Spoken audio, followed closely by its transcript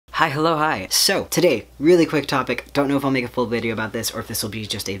Hi, hello, hi. So, today, really quick topic. Don't know if I'll make a full video about this or if this will be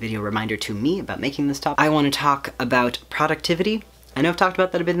just a video reminder to me about making this topic. I want to talk about productivity. I know I've talked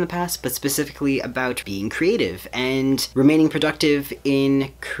about that a bit in the past, but specifically about being creative and remaining productive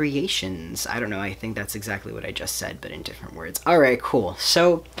in creations. I don't know, I think that's exactly what I just said, but in different words. Alright, cool.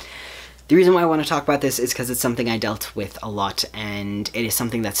 So, the reason why I want to talk about this is because it's something I dealt with a lot, and it is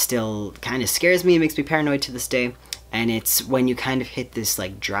something that still kind of scares me, it makes me paranoid to this day. And it's when you kind of hit this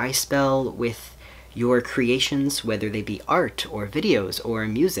like dry spell with your creations, whether they be art or videos or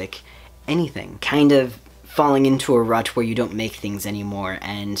music, anything. Kind of falling into a rut where you don't make things anymore,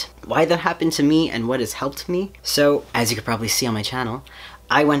 and why that happened to me and what has helped me. So, as you could probably see on my channel,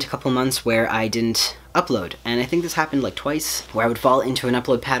 I went a couple months where I didn't upload, and I think this happened like twice, where I would fall into an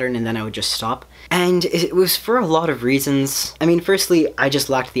upload pattern and then I would just stop. And it was for a lot of reasons. I mean, firstly, I just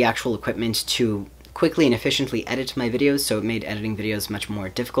lacked the actual equipment to quickly and efficiently edit my videos, so it made editing videos much more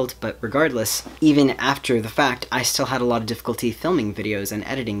difficult, but regardless, even after the fact, I still had a lot of difficulty filming videos and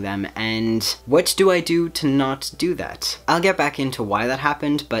editing them, and what do I do to not do that? I'll get back into why that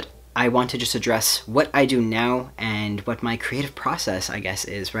happened, but I want to just address what I do now and what my creative process, I guess,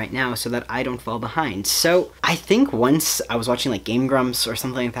 is right now so that I don't fall behind. So, I think once I was watching like Game Grumps or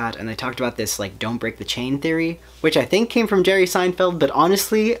something like that, and they talked about this like don't break the chain theory, which I think came from Jerry Seinfeld, but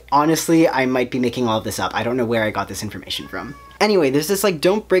honestly, I might be making all of this up. I don't know where I got this information from. Anyway, there's this like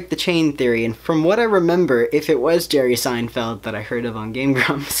don't break the chain theory, and from what I remember, if it was Jerry Seinfeld that I heard of on Game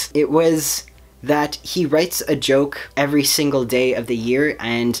Grumps, it was that he writes a joke every single day of the year,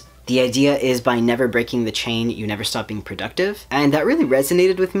 and the idea is by never breaking the chain, you never stop being productive. And that really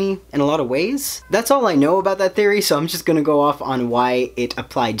resonated with me in a lot of ways. That's all I know about that theory, so I'm just gonna go off on why it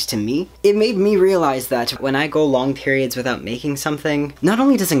applied to me. It made me realize that when I go long periods without making something, not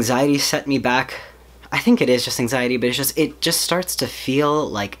only does anxiety set me back, I think it is just anxiety, but it just starts to feel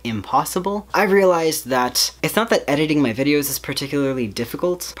like impossible. I realized that it's not that editing my videos is particularly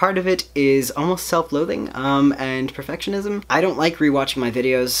difficult. Part of it is almost self-loathing and perfectionism. I don't like rewatching my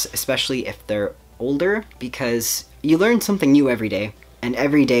videos, especially if they're older, because you learn something new every day. And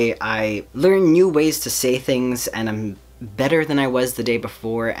every day I learn new ways to say things, and I'm better than I was the day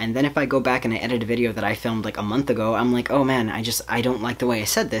before, and then if I go back and I edit a video that I filmed like a month ago, I'm like, oh man, I don't like the way I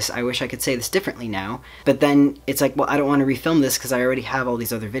said this, I wish I could say this differently now. But then it's like, well, I don't want to refilm this because I already have all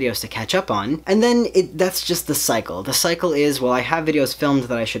these other videos to catch up on. And then that's just the cycle. The cycle is, well, I have videos filmed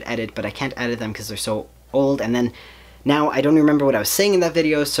that I should edit, but I can't edit them because they're so old, and then now I don't remember what I was saying in that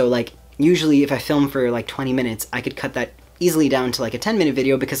video, so like, usually if I film for like 20 minutes, I could cut that easily down to like a 10-minute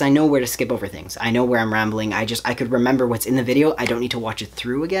video because I know where to skip over things. I know where I'm rambling, I could remember what's in the video, I don't need to watch it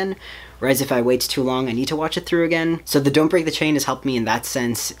through again. Whereas if I wait too long, I need to watch it through again. So the don't break the chain has helped me in that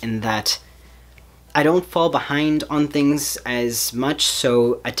sense, in that I don't fall behind on things as much,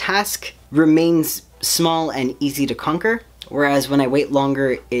 so a task remains small and easy to conquer. Whereas when I wait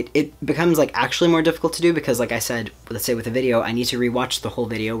longer, it becomes like actually more difficult to do because, like I said, let's say with a video, I need to rewatch the whole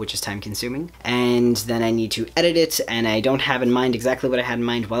video, which is time consuming, and then I need to edit it, and I don't have in mind exactly what I had in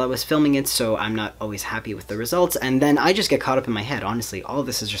mind while I was filming it, so I'm not always happy with the results, and then I just get caught up in my head. Honestly, all of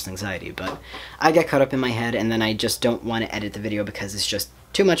this is just anxiety, but I get caught up in my head, and then I just don't want to edit the video because it's just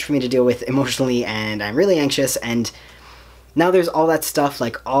too much for me to deal with emotionally, and I'm really anxious, and now there's all that stuff,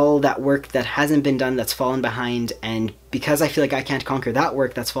 like all that work that hasn't been done that's fallen behind, and because I feel like I can't conquer that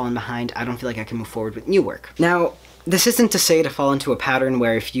work that's fallen behind, I don't feel like I can move forward with new work. Now, this isn't to say to fall into a pattern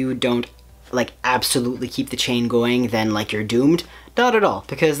where if you don't like absolutely keep the chain going, then like you're doomed. Not at all,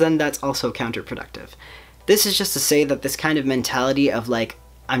 because then that's also counterproductive. This is just to say that this kind of mentality of like,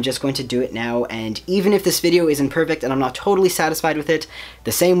 I'm just going to do it now, and even if this video isn't perfect and I'm not totally satisfied with it,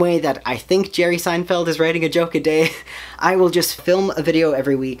 the same way that I think Jerry Seinfeld is writing a joke a day, I will just film a video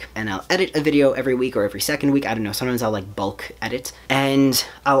every week, and I'll edit a video every week or every second week, I don't know, sometimes I'll like bulk edit, and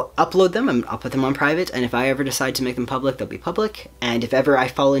I'll upload them, and I'll put them on private, and if I ever decide to make them public, they'll be public, and if ever I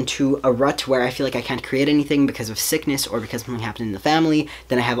fall into a rut where I feel like I can't create anything because of sickness or because something happened in the family,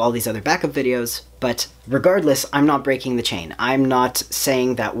 then I have all these other backup videos. But regardless, I'm not breaking the chain. I'm not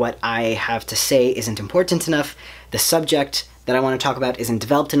saying that what I have to say isn't important enough, the subject that I want to talk about isn't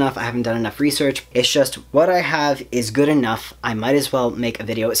developed enough, I haven't done enough research. It's just what I have is good enough, I might as well make a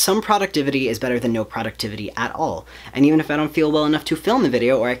video. Some productivity is better than no productivity at all. And even if I don't feel well enough to film a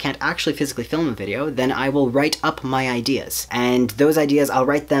video, or I can't actually physically film a video, then I will write up my ideas. And those ideas, I'll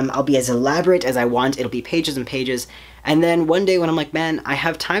write them, I'll be as elaborate as I want, it'll be pages and pages, And then one day when I'm like, man, I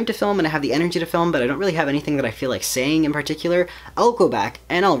have time to film and I have the energy to film, but I don't really have anything that I feel like saying in particular, I'll go back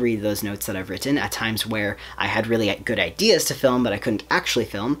and I'll read those notes that I've written at times where I had really good ideas to film, but I couldn't actually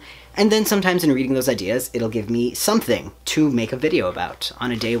film. And then sometimes in reading those ideas, it'll give me something to make a video about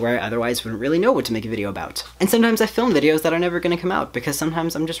on a day where I otherwise wouldn't really know what to make a video about. And sometimes I film videos that are never gonna come out because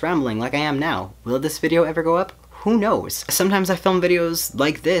sometimes I'm just rambling like I am now. Will this video ever go up? Who knows? Sometimes I film videos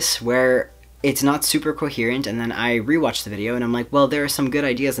like this where it's not super coherent, and then I rewatch the video and I'm like, well, there are some good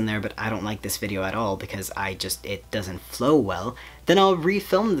ideas in there, but I don't like this video at all because it doesn't flow well. Then I'll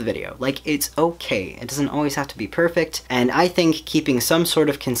refilm the video. Like, it's okay. It doesn't always have to be perfect, and I think keeping some sort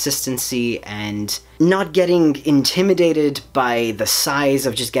of consistency and not getting intimidated by the size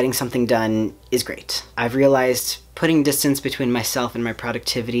of just getting something done is great. I've realized putting distance between myself and my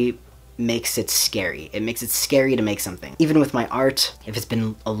productivity makes it scary. It makes it scary to make something. Even with my art, if it's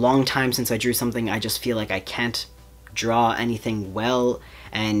been a long time since I drew something, I just feel like I can't draw anything well.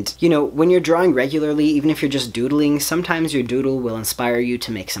 And, you know, when you're drawing regularly, even if you're just doodling, sometimes your doodle will inspire you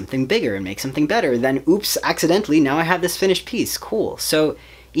to make something bigger and make something better. Then, oops, accidentally, now I have this finished piece. Cool. So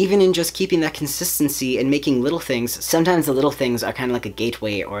even in just keeping that consistency and making little things, sometimes the little things are kind of like a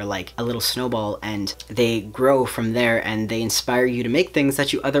gateway or like a little snowball, and they grow from there and they inspire you to make things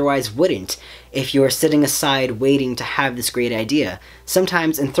that you otherwise wouldn't if you're sitting aside waiting to have this great idea.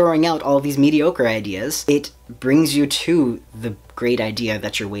 Sometimes in throwing out all these mediocre ideas, it brings you to the great idea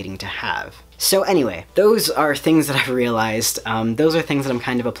that you're waiting to have. So anyway, those are things that I've realized. Those are things that I'm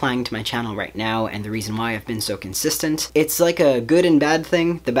kind of applying to my channel right now, and the reason why I've been so consistent. It's like a good and bad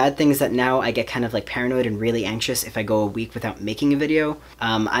thing. The bad thing is that now I get kind of like paranoid and really anxious if I go a week without making a video.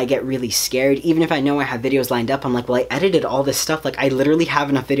 I get really scared. Even if I know I have videos lined up, I'm like, well, I edited all this stuff. Like, I literally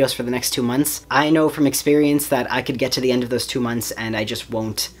have enough videos for the next 2 months. I know from experience that I could get to the end of those 2 months and I just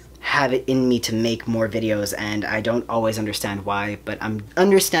won't have it in me to make more videos, and I don't always understand why, but I'm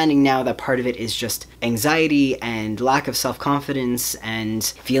understanding now that part of it is just anxiety and lack of self-confidence and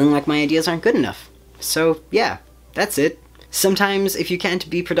feeling like my ideas aren't good enough. So yeah, that's it. Sometimes if you can't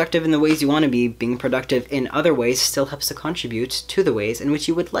be productive in the ways you want to be, being productive in other ways still helps to contribute to the ways in which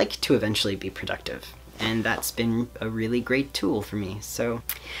you would like to eventually be productive. And that's been a really great tool for me. So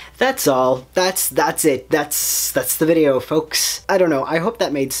that's all. That's it. That's the video, folks. I don't know. I hope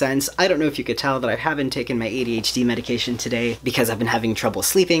that made sense. I don't know if you could tell that I haven't taken my ADHD medication today because I've been having trouble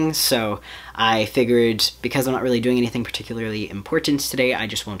sleeping. So I figured because I'm not really doing anything particularly important today, I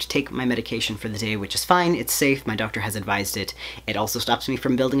just won't take my medication for the day, which is fine. It's safe. My doctor has advised it. It also stops me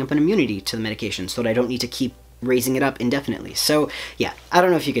from building up an immunity to the medication so that I don't need to keep raising it up indefinitely. So yeah, I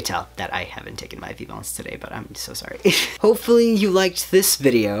don't know if you could tell that I haven't taken my V-Balance today, but I'm so sorry. Hopefully you liked this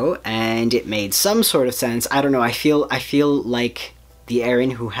video and it made some sort of sense. I don't know, I feel like the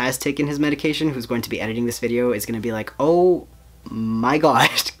Aaron who has taken his medication, who's going to be editing this video, is going to be like, oh my god,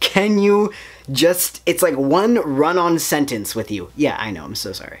 can you just, it's like one run-on sentence with you. Yeah, I know, I'm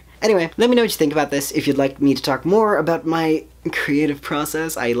so sorry. Anyway, let me know what you think about this. If you'd like me to talk more about my creative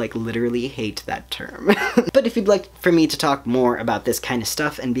process, I like literally hate that term. But if you'd like for me to talk more about this kind of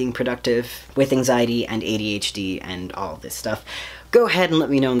stuff and being productive with anxiety and ADHD and all this stuff, go ahead and let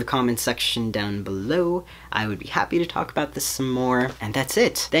me know in the comments section down below. I would be happy to talk about this some more. And that's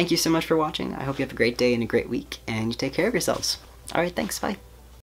it. Thank you so much for watching. I hope you have a great day and a great week, and you take care of yourselves. Alright, thanks, bye.